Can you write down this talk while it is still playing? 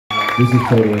This is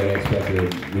totally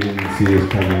unexpected. We didn't see this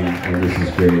coming, and this is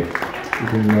great.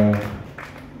 If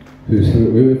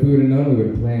we would have known, we would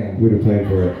have planned. We would have planned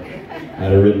for it.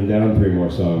 I'd have written down 3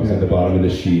 more songs at the bottom of the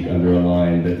sheet under a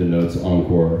line that denotes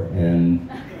encore. And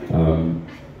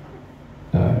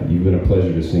you've been a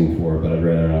pleasure to sing for, but I'd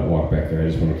rather not walk back there. I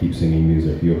just want to keep singing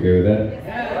music. You okay with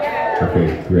that?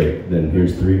 Okay, great. Then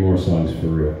here's 3 more songs for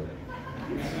real.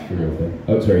 For real thing.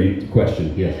 Oh, sorry,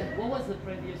 question, yes. What was the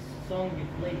previous song you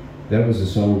played? That was a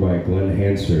song by Glenn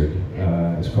Hansard.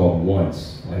 It's called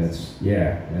Once, and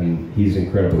and he's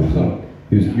incredible.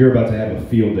 You're about to have a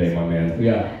field day, my man.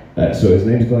 Yeah. So his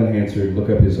name's Glenn Hansard. Look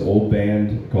up his old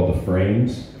band called The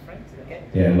Frames.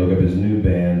 Yeah, and look up his new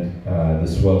band, The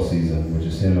Swell Season, which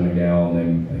is him and a gal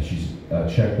named, she's a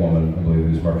Czech woman, I believe,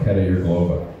 who's Marketa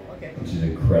Yerglova. Which is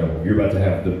incredible. You're about to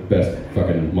have the best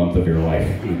fucking month of your life.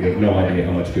 You have no idea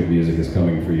how much good music is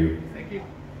coming for you. Thank you.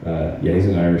 Yeah, he's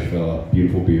an Irish fella,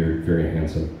 beautiful beard, very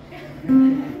handsome.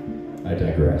 I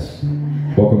digress.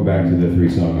 Welcome back to the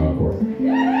 3-song encore.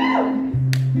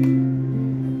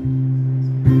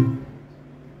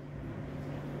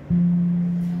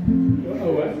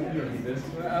 Oh, what? This?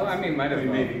 Well, I mean, might have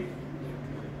been maybe.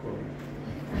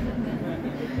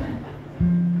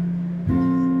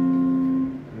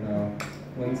 No,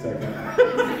 1 second.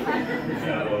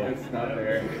 It's not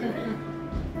there.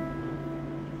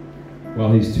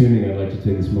 While he's tuning, I'd like to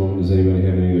take this moment. Does anybody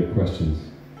have any other questions?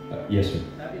 Yes, sir.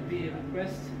 That would be a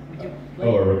request. Would you play?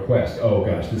 Oh, a request. Oh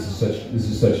gosh, this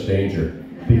is such danger.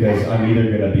 Because I'm either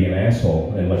gonna be an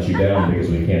asshole and let you down because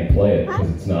we can't play it because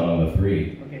it's not on the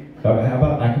 3. Okay. How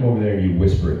about I come over there and you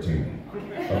whisper it to me?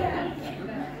 Okay.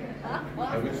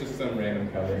 It was just some random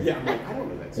cover. Yeah, I don't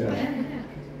know that song.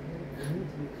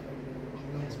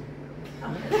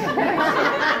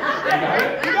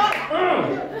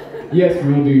 Yes,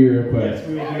 we'll do your request. Yes,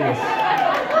 we will do this.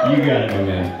 You got it, my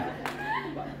man.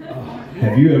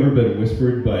 Have you ever been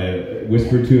whispered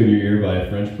to in your ear by a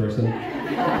French person?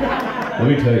 Let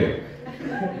me tell you,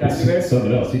 it's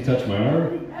something else. He touched my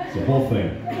arm. It's the whole thing.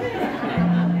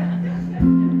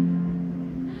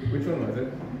 Which one was it?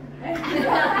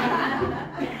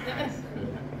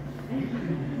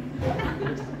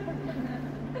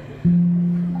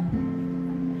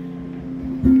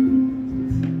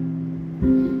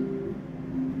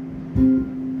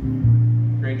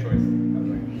 Great choice.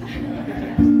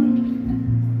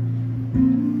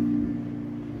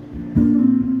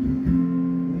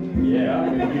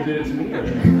 Yeah, you did it to me.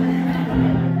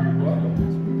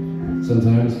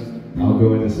 Sometimes I'll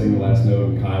go in to sing the last note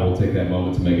and Kyle will take that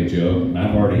moment to make a joke. And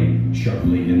I've already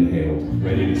sharply inhaled,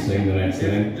 ready to sing the next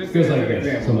thing. Just feels like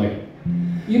this. So I'm like,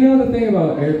 you know the thing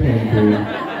about airplane crew?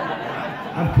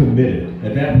 I'm committed.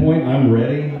 At that point, I'm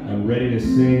ready. I'm ready to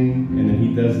sing, and then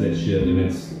he does that shit, and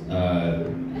it's,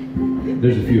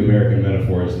 there's a few American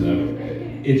metaphors that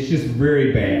it's just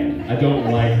very bad. I don't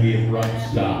like the abrupt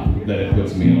stop that it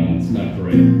puts me on. It's not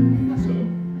great. So,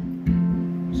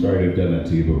 sorry to have done that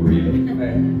to you, but we're even.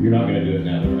 Hey. You're not going to do it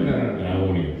now, though, right? No. And I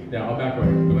won't either. Yeah, I'll back away.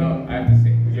 Well, I have to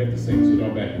sing. You have to sing, so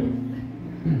don't back away.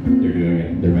 They're doing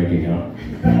it. They're making out.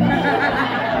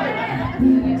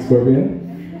 Scorpion?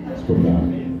 Scorpion.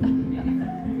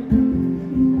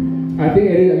 I think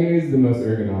it is. I mean, it is the most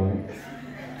ergonomic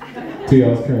to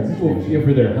y'all's current Well, situation. yeah,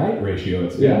 for their height ratio,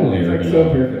 it's definitely it's like so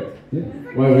ergonomic. perfect. Yeah.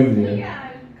 Why wouldn't you?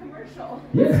 Commercial.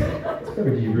 Yeah, it's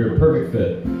perfect. You're a perfect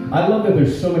fit. I love that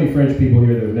there's so many French people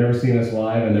here that have never seen us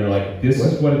live, and they're like, "This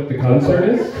is what the concert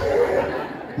is."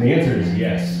 And the answer is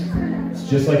yes. It's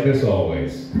just like this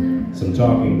always. Some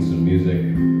talking, some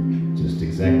music, just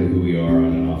exactly who we are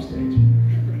on and off stage,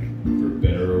 for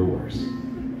better or worse.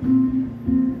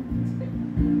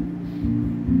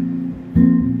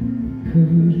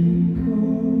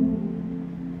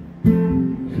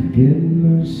 Forgetting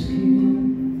my skin,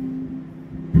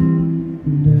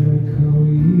 and I recall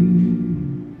you,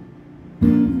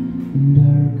 and I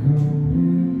recall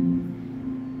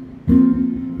when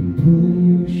I'm pulling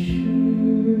your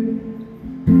shirt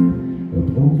up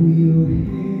over your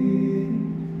head.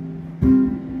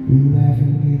 We laugh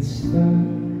and get stuck,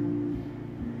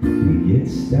 we get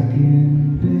stuck in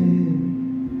bed.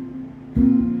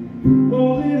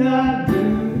 All that I do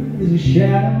is a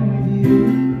shadow of you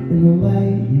in the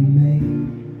light you make.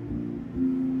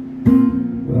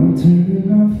 Well, I'm turning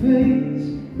my face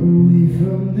away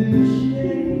from the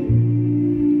shade,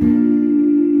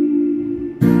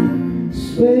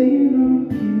 swaying on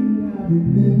you, I'll be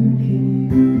mimicking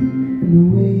you and the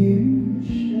way you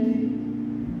shake.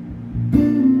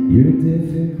 You're a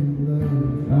difficult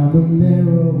love, I'm a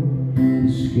narrow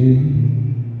escape.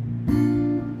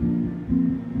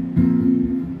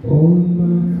 All of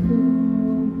my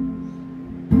clothes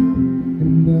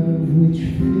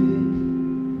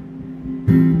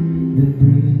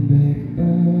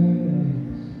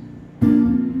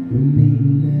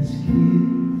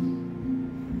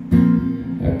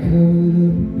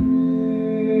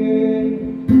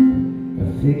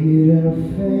figured out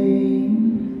fame.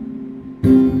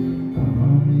 I'm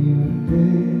on your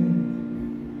bed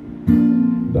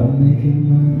by making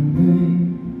my name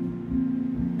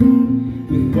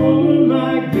with all of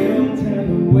my guilt and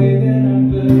the way that I'm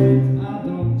built. I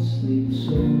don't sleep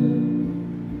so well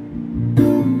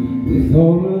with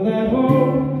all of that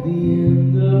hope, the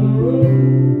end of a road.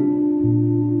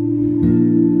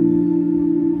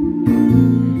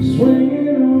 Swinging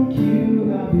on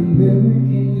cue, I'll be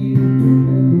mimicking you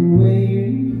and the way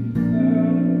you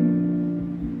are.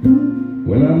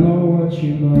 When I know what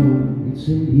you know, it's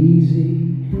an easy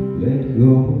let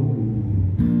go.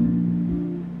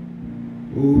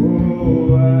 Oh,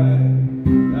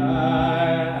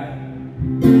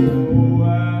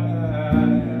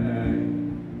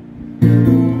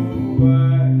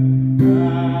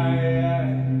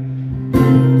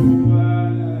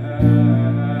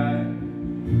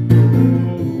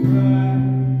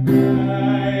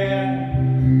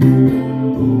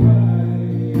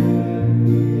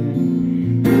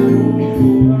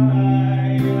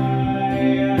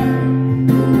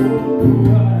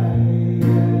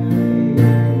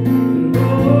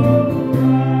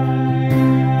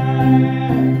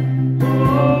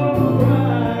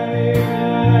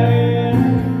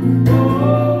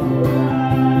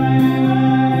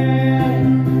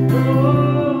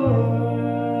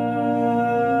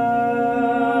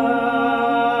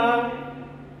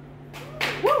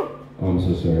 I'm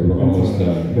so sorry, we're almost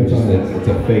done. It's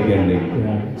a fake ending.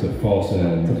 Yeah. It's a false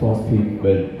end. It's a false peak.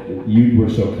 But you were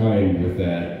so kind with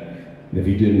that. If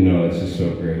you didn't know, it's just so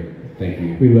great. Thank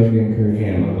you. We love the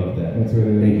encouragement. I love that. That's what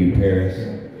it is. Thank you, Paris.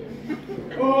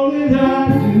 Yeah. All that I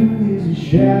do is a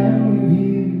shadow of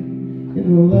you in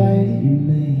the light you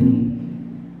make.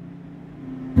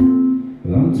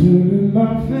 Well, I'm turning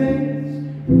my face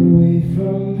away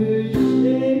from the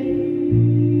shade.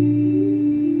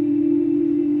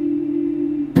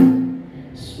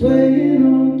 Swaying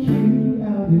on cue,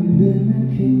 I'll be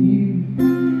mimicking you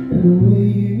and the way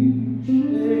you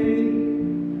shake.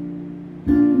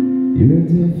 You're a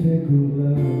difficult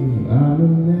love, I'm a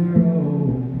narrow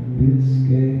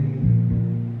escape.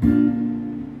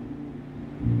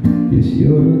 Yes,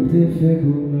 you're a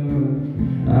difficult love,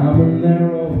 I'm a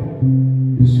narrow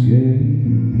escape.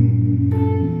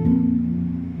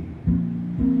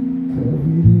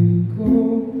 Covered in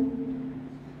gold,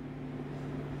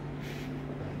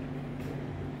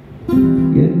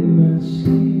 getting my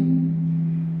skin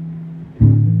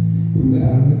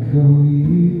without a call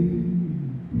you.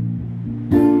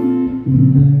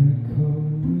 Never call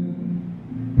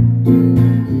you.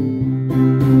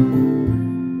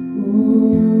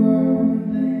 Oh, I wanna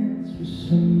dance with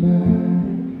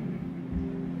somebody.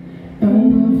 I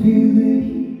wanna feel the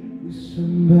heat with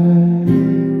somebody.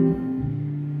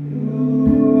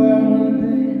 Oh, I wanna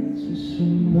dance with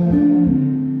somebody.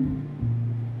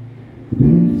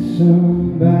 With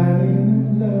somebody who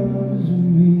loves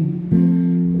me.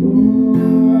 Oh,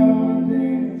 I wanna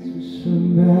dance with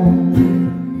somebody.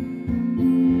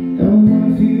 I wanna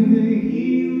feel the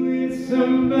heat with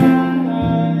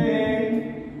somebody.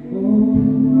 Oh,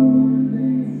 I wanna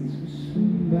dance with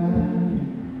somebody.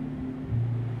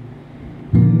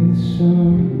 With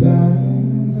somebody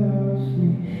who loves me.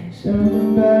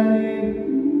 Somebody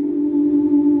who.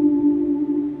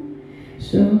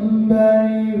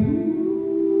 Somebody who.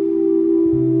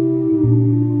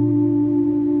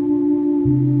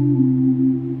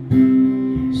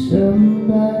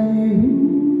 Somebody who.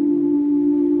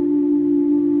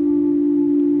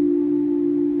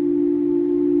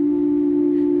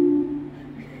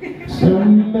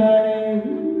 Somebody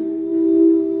who.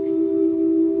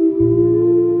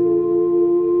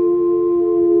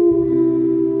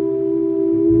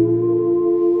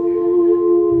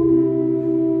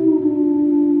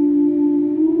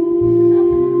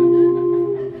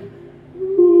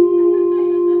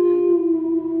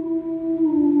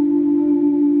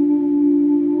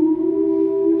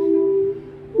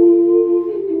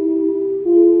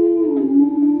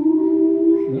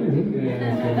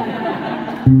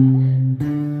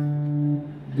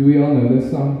 Do we all know this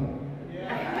song?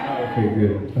 Yeah. Okay,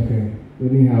 good. Okay.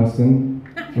 Whitney Houston.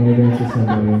 I want to dance with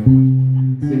somebody.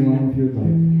 Sing along if you'd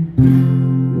like.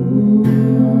 Oh, I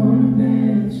wanna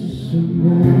dance with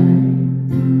somebody.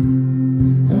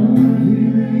 I wanna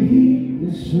feel the heat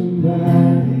with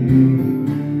somebody.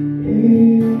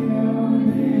 Yeah, I wanna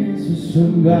dance with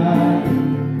somebody.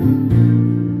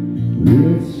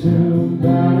 With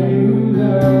somebody who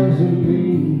loves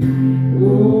me.